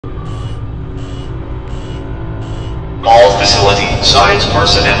All facility science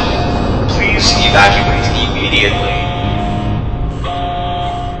personnel, please evacuate immediately.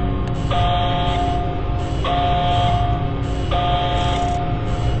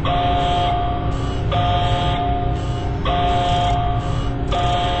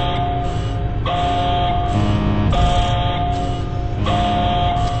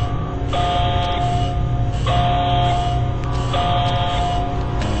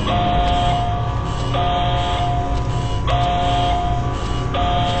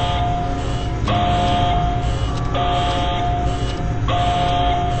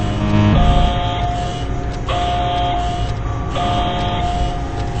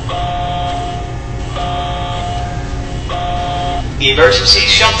 Emergency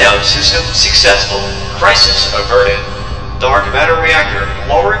shutdown system successful. Crisis averted. Dark matter reactor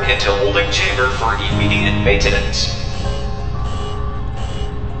lowered into holding chamber for immediate maintenance.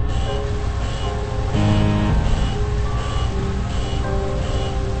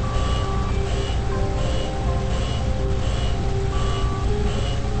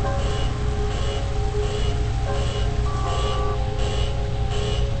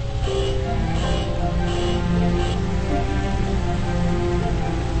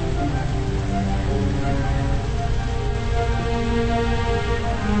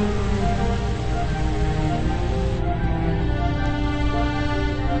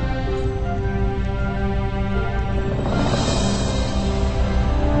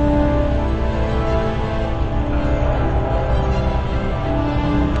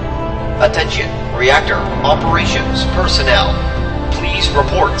 Attention, reactor operations personnel. Please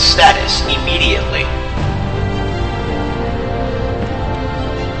report status immediately.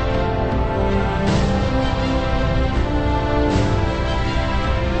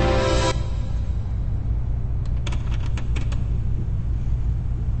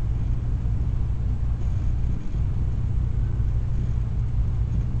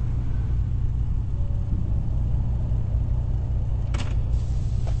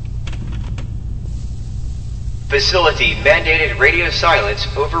 Facility mandated radio silence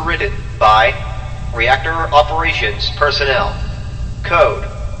overridden by reactor operations personnel. Code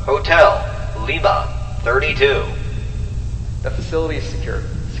Hotel Lima 32. The facility is secure.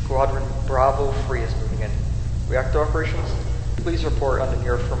 Squadron Bravo 3 is moving in. Reactor operations, please report on the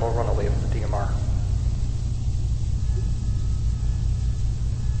near thermal runaway of the DMR.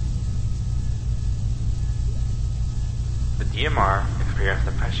 The DMR experienced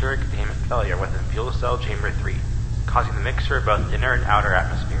a pressure containment failure within fuel cell chamber 3, causing the mixture of both inner and outer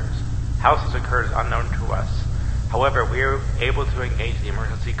atmospheres. How this occurred is unknown to us. However, we were able to engage the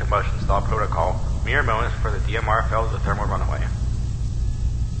emergency combustion stall protocol mere moments before the DMR fell to the thermal runaway.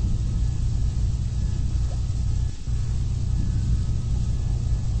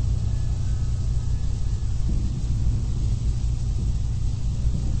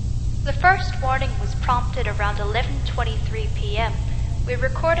 The first warning was prompted around 11:23 p.m. We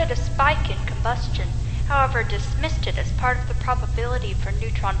recorded a spike in combustion, however dismissed it as part of the probability for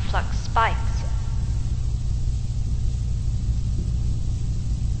neutron flux spikes.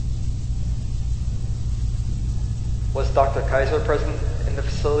 Was Dr. Kaiser present in the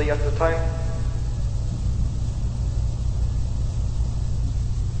facility at the time?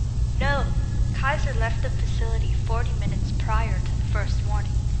 No, Kaiser left the facility 40 minutes prior to the first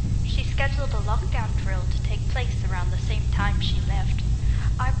warning. She scheduled a lockdown drill to take place around the same time she left.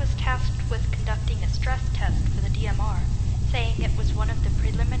 I was tasked with conducting a stress test for the DMR, saying it was one of the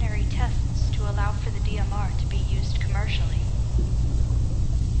preliminary tests to allow for the DMR to be used commercially.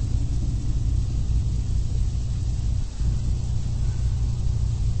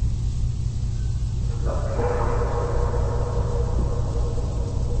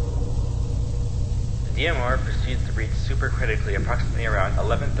 The DMR proceeds to reach supercritically approximately around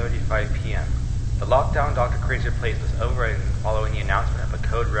 11:35 p.m. The lockdown Dr. Kaiser placed was overridden following the announcement of a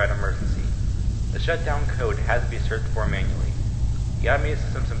code red emergency. The shutdown code had to be searched for manually. The automated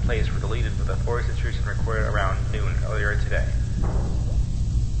systems in place were deleted with a forced intrusion recorded around noon earlier today.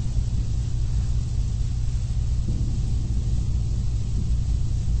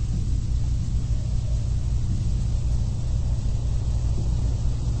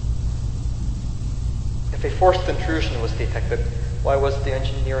 If a forced intrusion was detected, why was the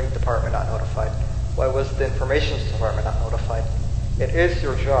engineering department not notified? Why was the information department not notified? It is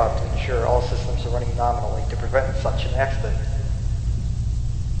your job to ensure all systems are running nominally to prevent such an accident.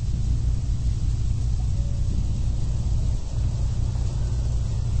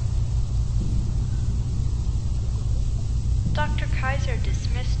 Dr. Kaiser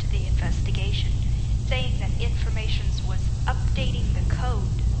dismissed the investigation, saying that Informations was updating the code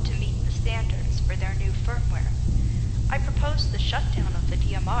to meet the standards for their new firmware. I proposed the shutdown of the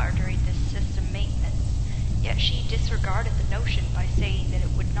DMR during this system maintenance, yet she disregarded the notion by saying that it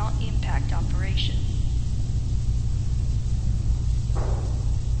would not impact operations.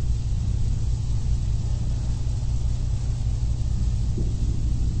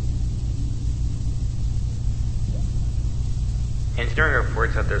 Engineering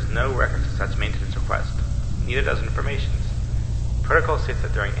reports that there's no record to such maintenance request. Neither does informations. Protocol states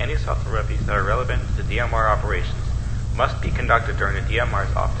that during any software reviews that are relevant to the DMR operations must be conducted during the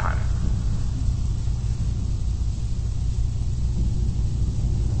DMR's off time.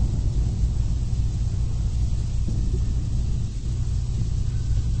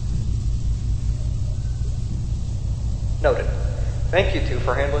 Noted. Thank you two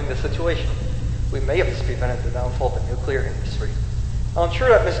for handling the situation. We may have just prevented the downfall of the nuclear industry. I'll ensure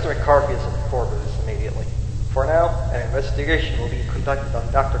that Mr. McCarthy is informed of this immediately. For now, an investigation will be conducted on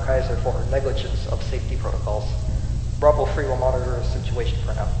Dr. Kaiser for her negligence of safety protocols. Bravo 3 will monitor the situation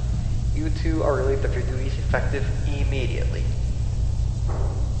for now. You two are relieved of your duties effective immediately.